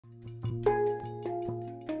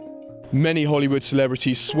Many Hollywood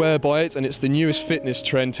celebrities swear by it, and it's the newest fitness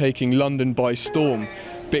trend taking London by storm.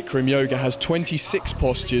 Bikram Yoga has 26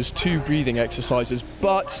 postures, 2 breathing exercises,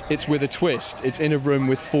 but it's with a twist. It's in a room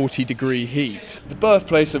with 40-degree heat. The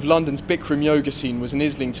birthplace of London's Bikram Yoga scene was in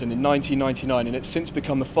Islington in 1999, and it's since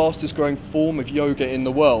become the fastest growing form of yoga in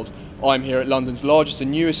the world. I'm here at London's largest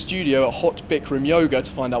and newest studio at Hot Bikram Yoga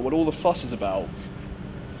to find out what all the fuss is about.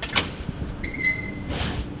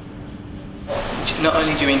 Not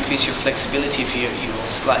only do you increase your flexibility if you're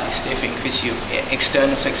slightly stiff, increase your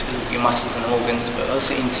external flexibility of your muscles and organs, but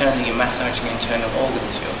also internally you're massaging your internal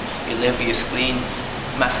organs, your liver, your spleen,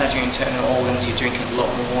 massaging your internal organs, you're drinking a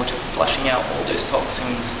lot more water, flushing out all those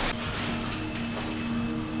toxins.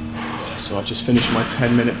 So I've just finished my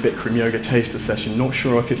 10-minute Bikram Yoga taster session. Not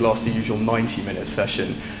sure I could last the usual 90-minute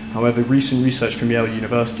session. However, recent research from Yale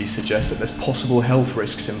University suggests that there's possible health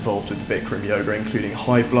risks involved with the Bikram Yoga, including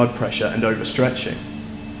high blood pressure and overstretching.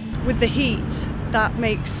 With the heat, that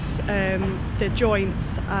makes the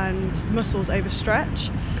joints and muscles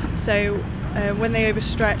overstretch. So when they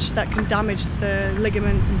overstretch, that can damage the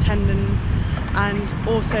ligaments and tendons, and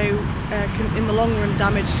also can in the long run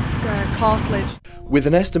damage cartilage. With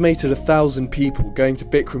an estimated 1,000 people going to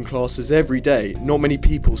Bikram classes every day, not many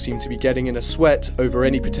people seem to be getting in a sweat over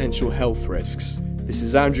any potential health risks. This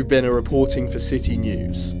is Andrew Binner reporting for City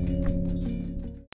News.